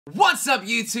What's up,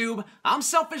 YouTube? I'm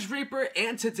Selfish Reaper,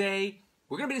 and today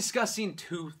we're going to be discussing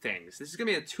two things. This is going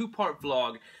to be a two-part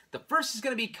vlog. The first is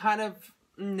going to be kind of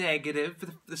negative.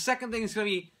 The second thing is going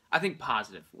to be, I think,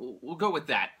 positive. We'll go with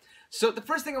that. So the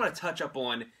first thing I want to touch up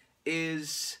on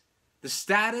is the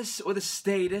status, or the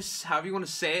status, however you want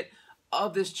to say it,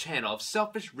 of this channel, of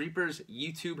Selfish Reaper's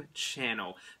YouTube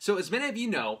channel. So as many of you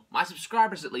know, my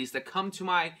subscribers at least, that come to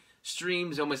my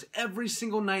streams almost every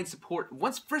single night and support.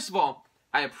 First of all,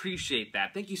 I appreciate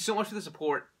that. Thank you so much for the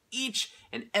support each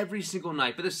and every single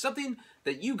night. But there's something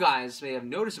that you guys may have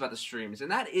noticed about the streams, and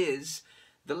that is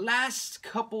the last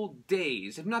couple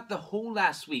days, if not the whole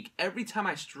last week, every time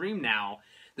I stream now,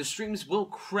 the streams will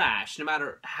crash no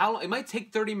matter how long. It might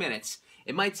take 30 minutes.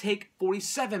 It might take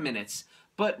 47 minutes.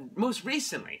 But most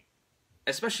recently,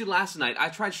 especially last night, I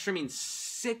tried streaming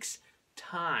 6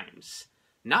 times.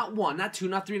 Not 1, not 2,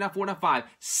 not 3, not 4, not 5.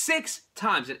 6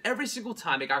 times, and every single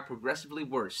time it got progressively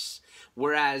worse.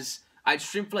 Whereas I'd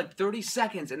stream for like 30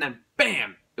 seconds and then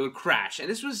BAM! It would crash. And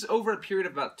this was over a period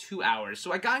of about 2 hours.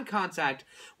 So I got in contact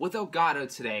with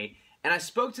Elgato today, and I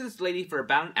spoke to this lady for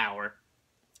about an hour.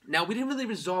 Now, we didn't really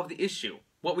resolve the issue.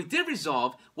 What we did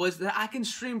resolve was that I can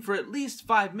stream for at least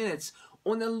 5 minutes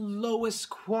on the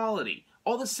lowest quality.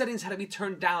 All the settings had to be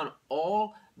turned down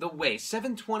all the way.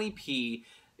 720p.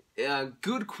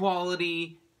 Good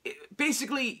quality.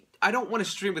 Basically, I don't want to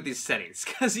stream with these settings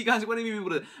because you guys wouldn't be able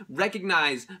to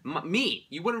recognize me.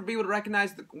 You wouldn't be able to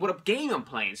recognize what game I'm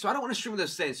playing. So I don't want to stream with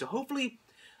those settings. So hopefully,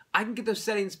 I can get those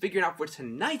settings figured out for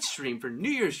tonight's stream, for New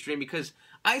Year's stream, because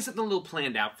I have something a little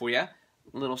planned out for you. A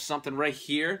little something right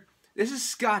here. This is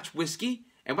Scotch whiskey,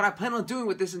 and what I plan on doing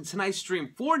with this in tonight's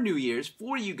stream for New Year's,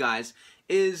 for you guys,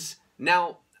 is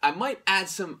now I might add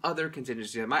some other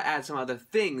contingencies. I might add some other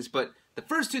things, but the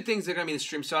first two things that are going to be in the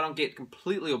stream, so I don't get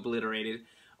completely obliterated,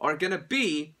 are going to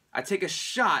be, I take a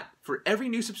shot for every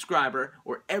new subscriber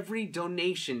or every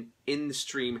donation in the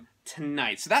stream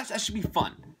tonight. So that should be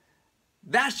fun.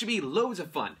 That should be loads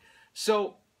of fun.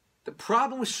 So the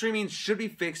problem with streaming should be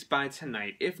fixed by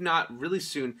tonight, if not really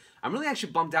soon. I'm really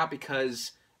actually bummed out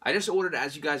because I just ordered,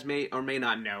 as you guys may or may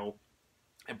not know,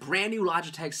 a brand new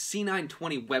Logitech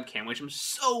C920 webcam, which I'm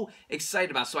so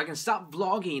excited about, so I can stop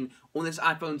vlogging on this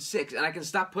iPhone 6, and I can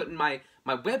stop putting my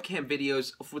webcam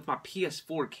videos with my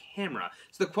PS4 camera.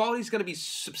 So the quality is going to be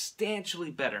substantially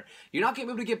better. You're not going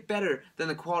to be able to get better than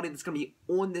the quality that's going to be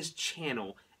on this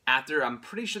channel after, I'm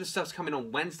pretty sure the stuff's coming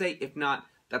on Wednesday, if not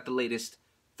at the latest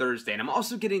Thursday. And I'm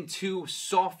also getting 2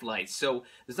 soft lights, so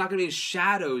there's not going to be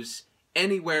shadows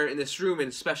anywhere in this room, and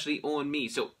especially on me.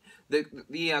 So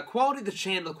the quality of the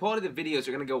channel, the quality of the videos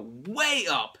are going to go way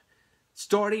up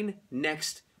starting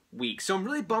next week. So I'm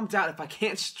really bummed out if I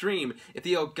can't stream, if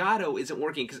the Elgato isn't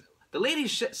working. Because the lady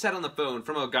said on the phone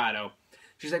from Elgato,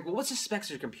 she's like, well, what's the specs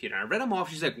of your computer? And I read them off.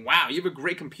 She's like, wow, you have a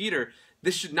great computer.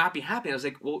 This should not be happening. I was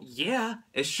like, well, yeah,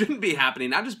 it shouldn't be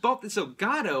happening. I just bought this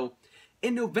Elgato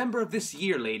in November of this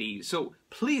year, lady. So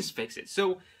please fix it.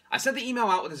 So I sent the email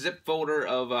out with a zip folder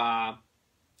of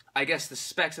I guess the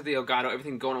specs of the Elgato,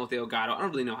 everything going on with the Elgato. I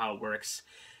don't really know how it works.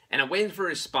 And I'm waiting for a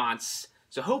response.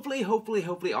 So hopefully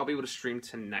I'll be able to stream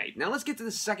tonight. Now let's get to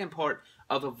the second part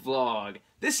of the vlog.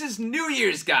 This is New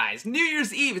Year's, guys. New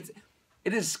Year's Eve.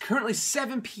 It is currently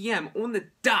 7 p.m. on the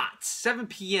dot. 7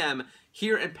 p.m.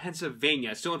 here in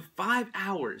Pennsylvania. So in 5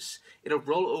 hours, it'll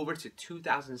roll over to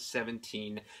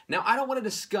 2017. Now, I don't want to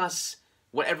discuss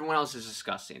what everyone else is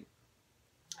discussing.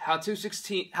 How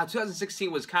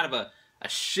 2016 was kind of a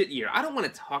shit year. I don't want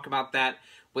to talk about that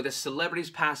with the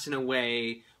celebrities passing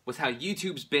away, with how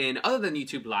YouTube's been, other than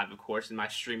YouTube Live, of course, in my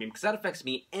streaming, because that affects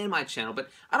me and my channel,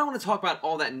 but I don't want to talk about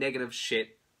all that negative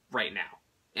shit right now.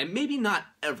 And maybe not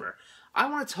ever. I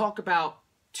want to talk about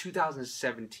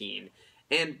 2017.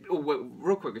 And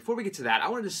real quick, before we get to that, I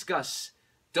want to discuss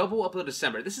Double Upload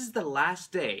December. This is the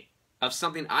last day of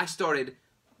something I started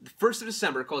the 1st of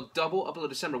December called Double Upload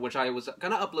December, which I was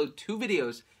going to upload 2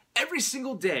 videos every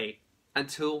single day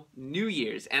until New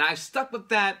Year's, and I stuck with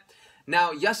that.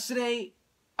 Now, yesterday,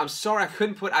 I'm sorry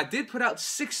I did put out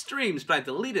 6 streams, but I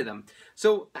deleted them.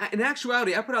 So, in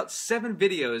actuality, I put out 7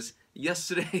 videos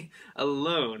yesterday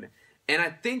alone. And I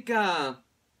think,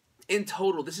 in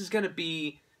total, this is going to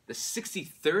be the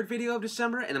 63rd video of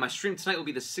December, and then my stream tonight will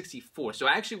be the 64th. So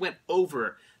I actually went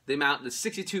over the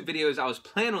 62 videos I was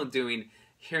planning on doing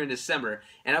here in December.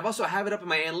 And I've also have it up in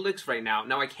my analytics right now.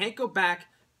 Now, I can't go back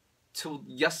to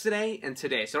yesterday and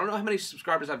today. So I don't know how many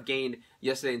subscribers I've gained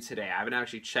yesterday and today. I haven't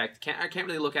actually checked. I can't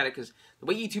really look at it because the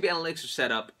way YouTube analytics are set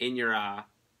up in your on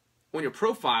your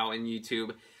profile in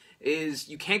YouTube is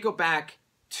you can't go back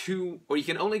to, or you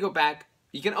can only go back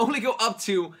You can only go up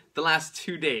to the last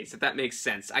 2 days, if that makes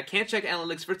sense. I can't check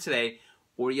analytics for today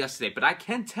or yesterday, but I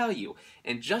can tell you,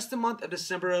 in just the month of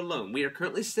December alone, we are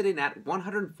currently sitting at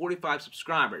 145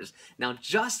 subscribers. Now,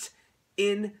 just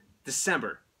in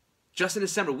December,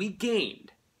 we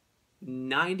gained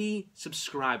 90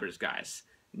 subscribers, guys.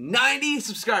 90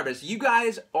 subscribers. You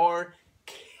guys are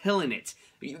killing it.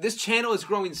 This channel is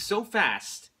growing so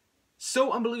fast,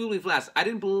 so unbelievably fast. I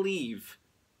didn't believe.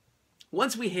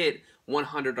 Once we hit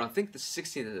 100, I think the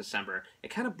 16th of December, it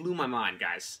kind of blew my mind,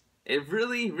 guys. It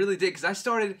really, really did, because I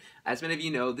started, as many of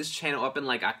you know, this channel up in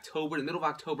like October, the middle of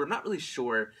October. I'm not really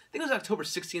sure. I think it was October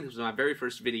 16th was my very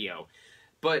first video.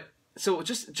 But, so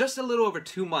just a little over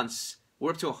 2 months,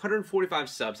 we're up to 145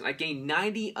 subs, and I gained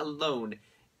 90 alone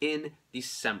in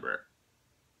December.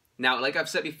 Now, like I've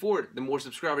said before, the more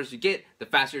subscribers you get, the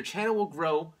faster your channel will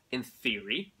grow, in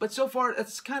theory. But so far,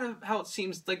 that's kind of how it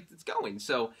seems like it's going.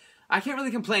 So, I can't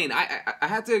really complain. I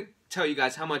had to tell you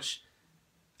guys how much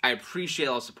I appreciate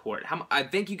all the support. I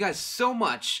thank you guys so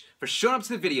much for showing up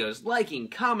to the videos, liking,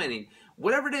 commenting,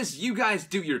 whatever it is you guys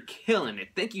do, you're killing it.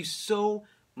 Thank you so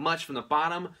much from the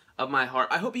bottom of my heart.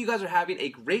 I hope you guys are having a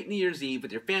great New Year's Eve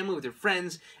with your family, with your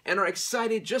friends, and are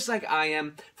excited, just like I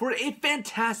am, for a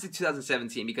fantastic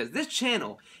 2017, because this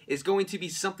channel is going to be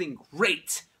something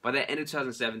great by the end of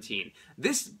 2017.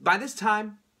 By this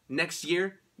time next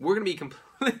year, we're going to be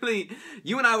completely,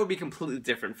 you and I will be completely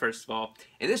different, first of all.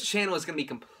 And this channel is going to be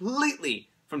completely,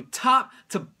 from top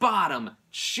to bottom,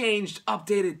 changed,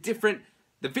 updated, different.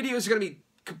 The videos are going to be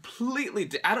completely,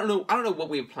 I don't know what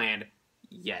we have planned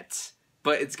yet.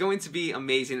 But it's going to be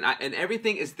amazing. And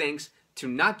everything is thanks to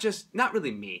not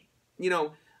really me. You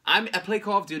know, I play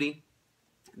Call of Duty.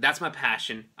 That's my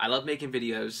passion. I love making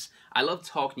videos. I love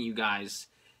talking to you guys.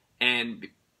 And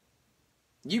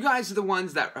you guys are the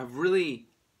ones that have really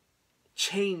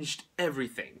changed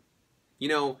everything. You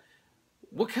know,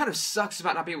 what kind of sucks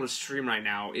about not being able to stream right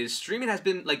now is streaming has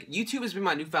been, like, YouTube has been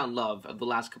my newfound love of the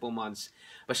last couple months,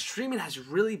 but streaming has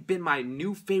really been my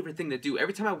new favorite thing to do.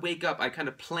 Every time I wake up, I kind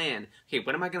of plan, okay,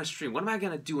 when am I going to stream? What am I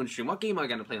going to do on stream? What game am I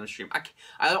going to play on stream?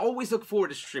 I always look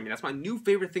forward to streaming. That's my new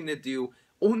favorite thing to do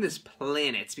on this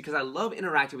planet, because I love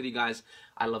interacting with you guys.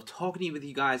 I love talking with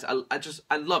you guys. I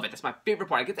love it. That's my favorite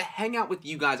part. I get to hang out with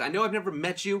you guys. I know I've never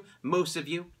met you, most of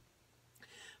you,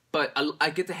 but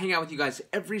I get to hang out with you guys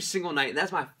every single night, and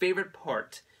that's my favorite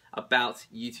part about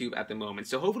YouTube at the moment.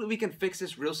 So hopefully we can fix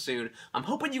this real soon. I'm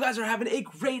hoping you guys are having a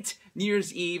great New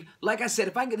Year's Eve. Like I said,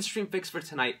 if I can get the stream fixed for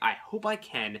tonight, I hope I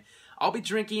can. I'll be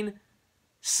drinking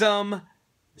some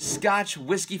Scotch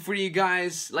whiskey for you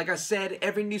guys. Like I said,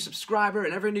 every new subscriber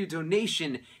and every new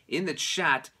donation in the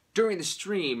chat during the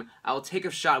stream, I'll take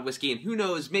a shot of whiskey, and who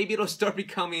knows, maybe it'll start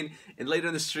becoming, and later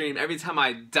in the stream, every time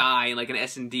I die in like an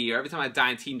S&D, or every time I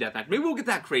die in Team Deathmatch, maybe we'll get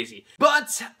that crazy.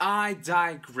 But I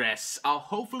digress. I'll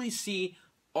hopefully see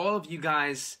all of you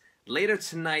guys later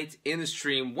tonight in the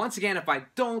stream. Once again, if I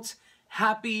don't,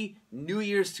 Happy New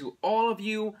Year's to all of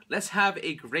you. Let's have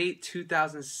a great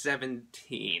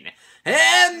 2017.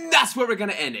 And that's where we're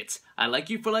gonna end it. I like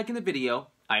you for liking the video.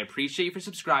 I appreciate you for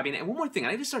subscribing. And one more thing,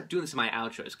 I need to start doing this in my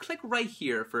outros. Click right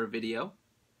here for a video.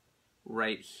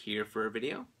 Right here for a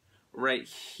video. Right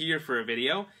here for a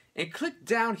video. And click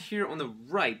down here on the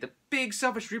right, the big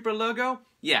Selfish Reaper logo.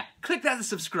 Yeah, click that to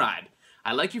subscribe.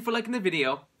 I like you for liking the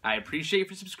video. I appreciate you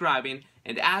for subscribing.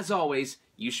 And as always,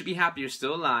 you should be happy you're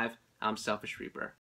still alive. I'm Selfish Reaper.